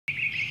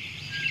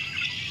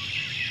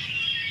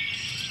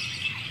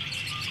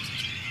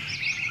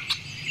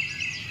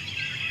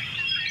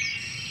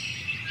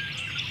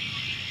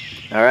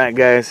All right,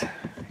 guys,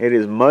 it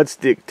is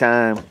mudstick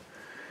time.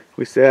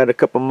 We set out a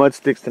couple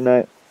mudsticks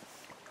tonight,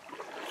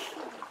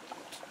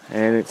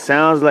 and it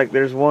sounds like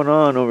there's one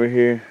on over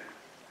here.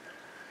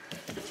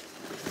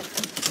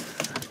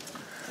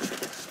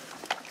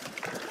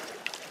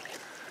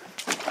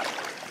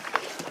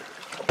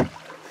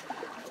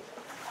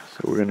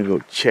 So we're gonna go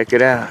check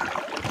it out.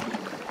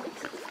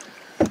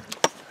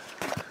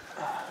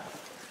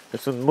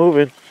 This one's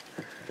moving.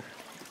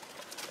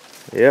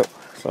 Yep,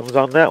 something's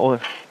on that one.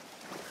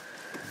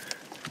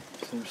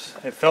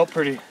 It felt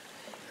pretty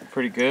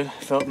good. It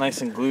felt nice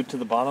and glued to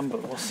the bottom,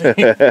 but we'll see.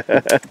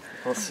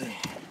 We'll see.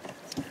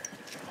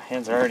 My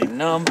hands are already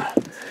numb.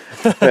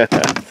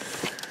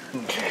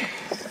 Okay.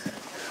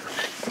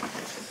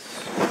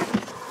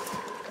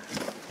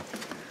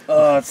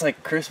 Oh, it's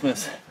like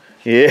Christmas.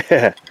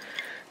 Yeah.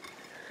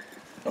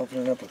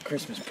 Opening up a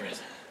Christmas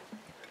present.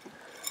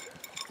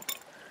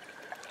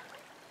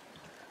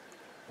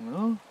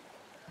 No?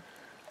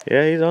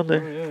 Yeah, he's on Oh,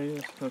 there. yeah, he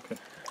is. Okay.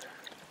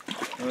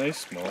 Oh, he's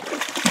small.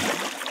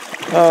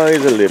 Oh,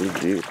 he's a little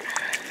dude.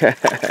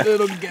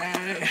 Little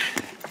guy.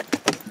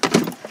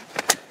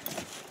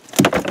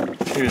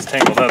 He was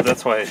tangled up,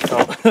 that's why it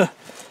felt.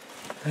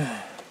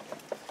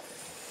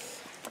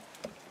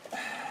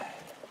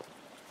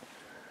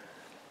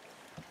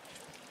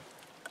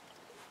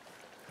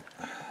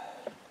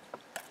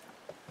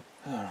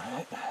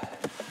 Alright.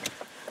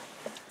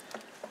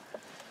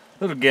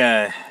 Little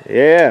guy.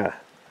 Yeah.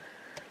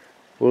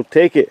 We'll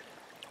take it.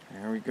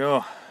 There we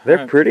go. They're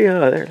Right. pretty,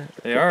 huh?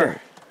 They are.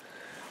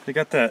 They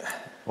got that.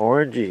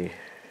 Orangey.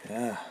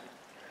 Yeah.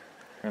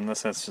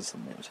 Unless that's just a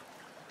nose.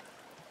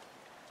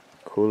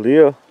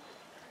 Coolio.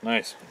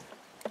 Nice.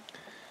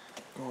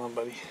 Go on,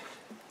 buddy.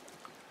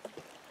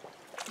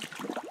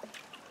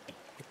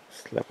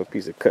 Slap a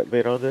piece of cut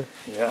bait on there.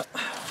 Yeah.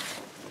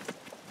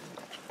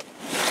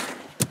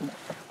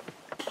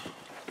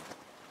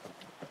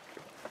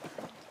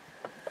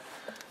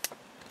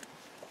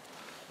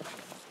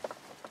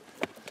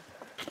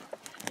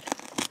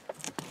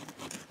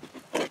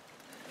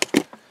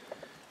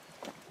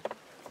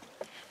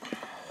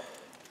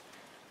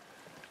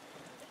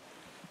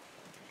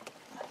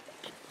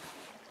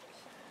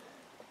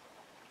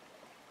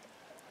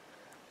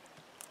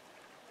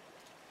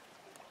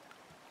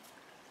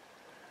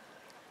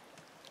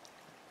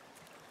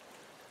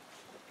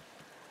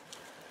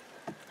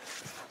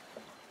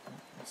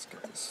 Let's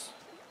get this.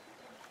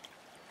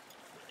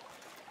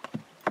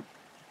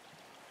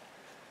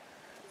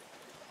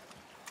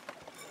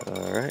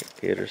 All right,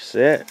 get her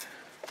set.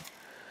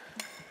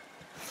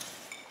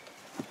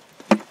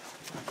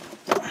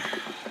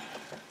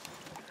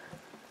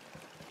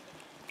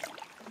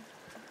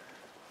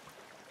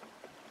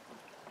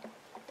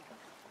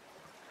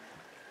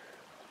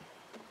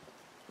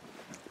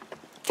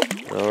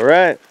 All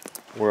right,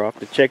 we're off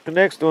to check the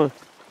next one.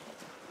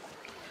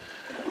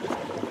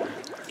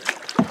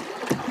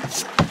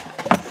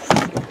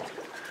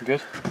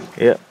 Good?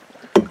 Yep.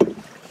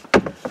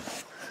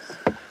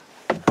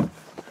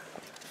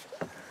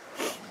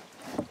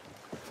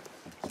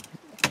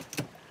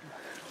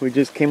 We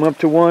just came up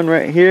to one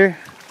right here,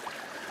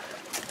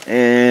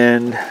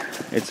 and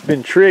it's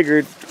been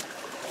triggered,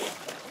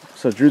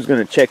 so Drew's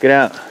gonna check it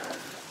out.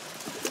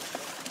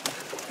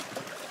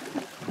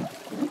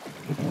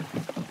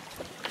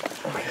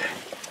 Okay.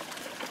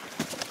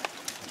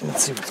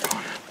 Let's see what's going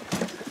on.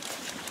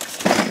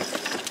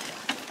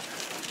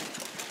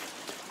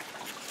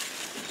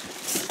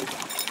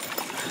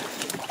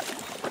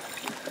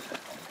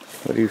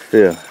 What do you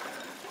feel?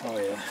 Oh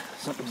yeah,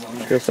 something's on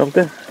there. Feel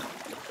something?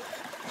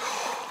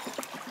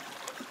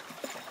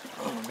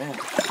 Oh man.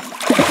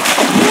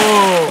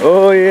 Whoa!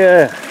 Oh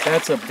yeah.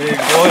 That's a big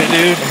boy,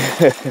 dude.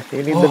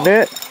 You need the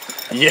net?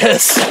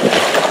 Yes!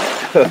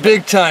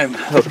 Big time.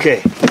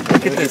 Okay.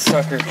 Look at this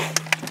sucker.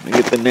 Let me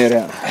get the net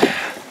out.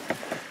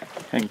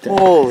 Hang tight.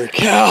 Holy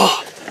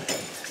cow.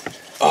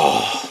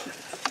 Oh,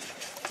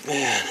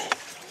 man.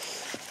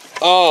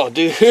 Oh,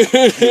 dude.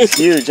 It's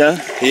huge, huh?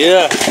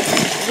 Yeah.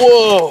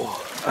 Whoa.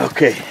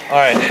 Okay. All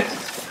right.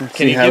 Let's Can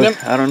see you get him?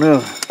 I don't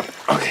know.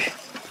 Okay.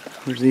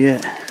 Where's he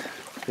at?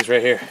 He's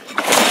right here.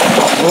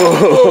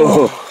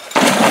 Whoa.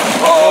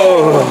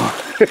 Oh.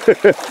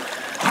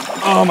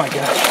 Oh my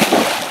God.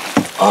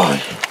 Oh.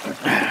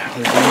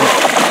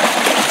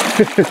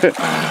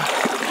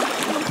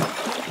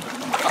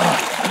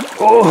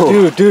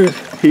 Oh, Dude.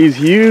 he's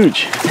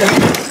huge.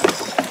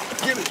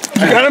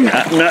 You got him?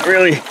 Not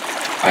really.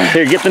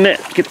 Here, get the net.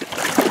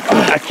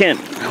 I can't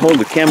hold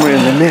the camera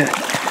in the net.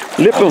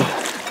 Lip him.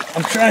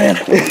 I'm trying.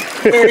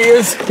 There he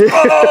is.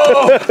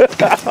 Oh.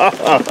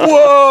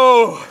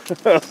 Whoa.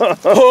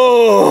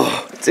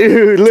 Oh.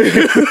 Dude, look at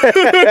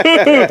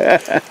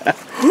that.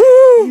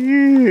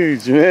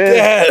 Huge, man.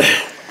 Dad.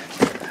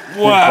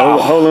 Wow.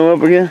 Hold him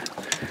up again.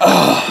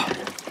 Oh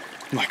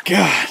my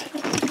God.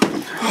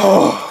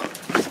 Oh.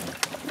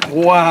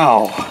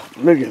 Wow.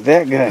 Look at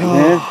that guy,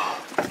 man.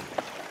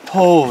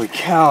 Holy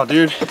cow,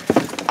 dude.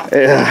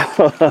 Yeah.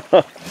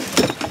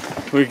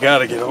 We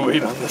gotta get a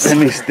weight on this. Let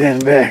me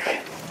stand back.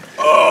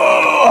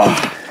 Oh.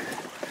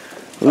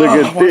 Look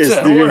at watch this,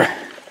 that dude. order.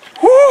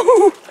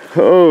 Woo!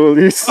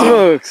 Holy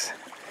smokes.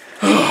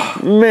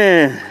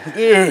 Man.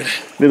 Dude.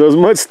 Did those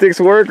mud sticks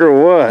work or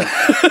what?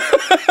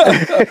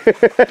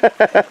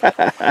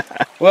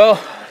 Well,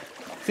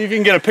 see if you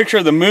can get a picture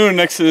of the moon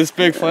next to this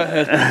big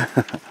flathead.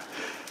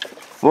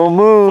 Full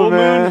moon, Full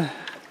man. moon.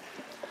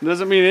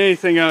 Doesn't mean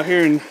anything out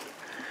here in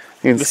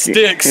the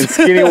sticks. In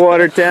Skinny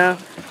Water Town.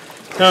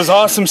 It was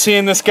awesome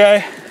seeing this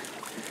guy,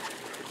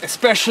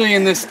 especially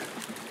in this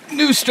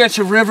new stretch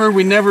of river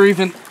we never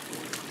even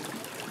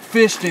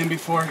fished in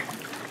before.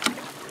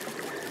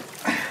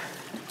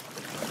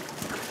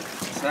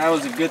 So that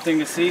was a good thing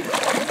to see.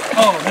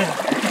 Oh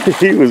man.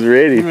 He was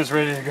ready. He was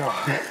ready to go.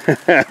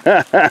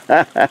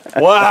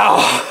 Wow.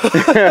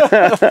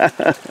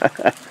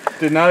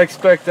 Did not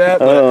expect that.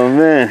 But Oh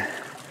man.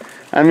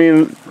 I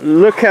mean,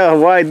 look how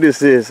wide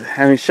this is.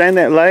 I mean, shine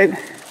that light.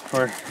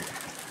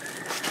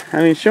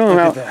 I mean, show them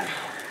look how. at that.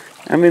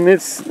 I mean,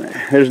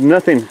 there's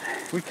nothing.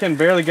 We can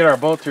barely get our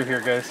boat through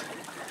here, guys.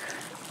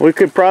 We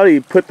could probably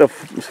put the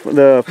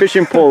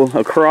fishing pole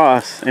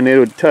across and it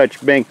would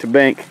touch bank to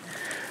bank.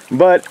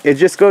 But it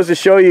just goes to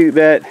show you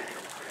that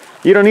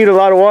you don't need a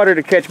lot of water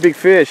to catch big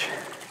fish.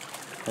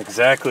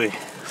 Exactly.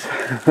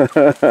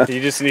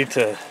 You just need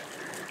to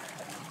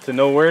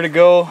know where to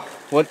go,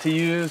 what to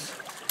use,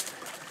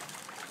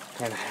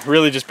 and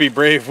really just be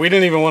brave. We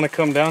didn't even want to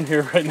come down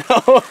here right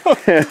now.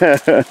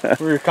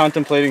 We were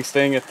contemplating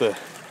staying at the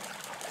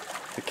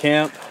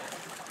camp.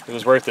 It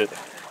was worth it.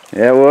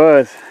 Yeah, it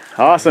was.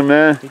 Awesome,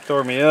 man. He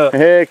tore me up.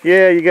 Heck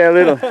yeah, you got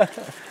a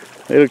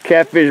little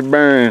catfish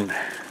burn.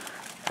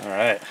 All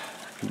right.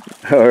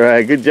 All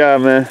right, good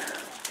job, man.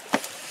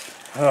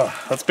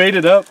 Let's bait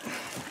it up.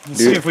 Let's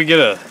see if we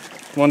get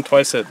one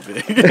twice that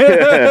big.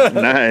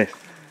 Nice.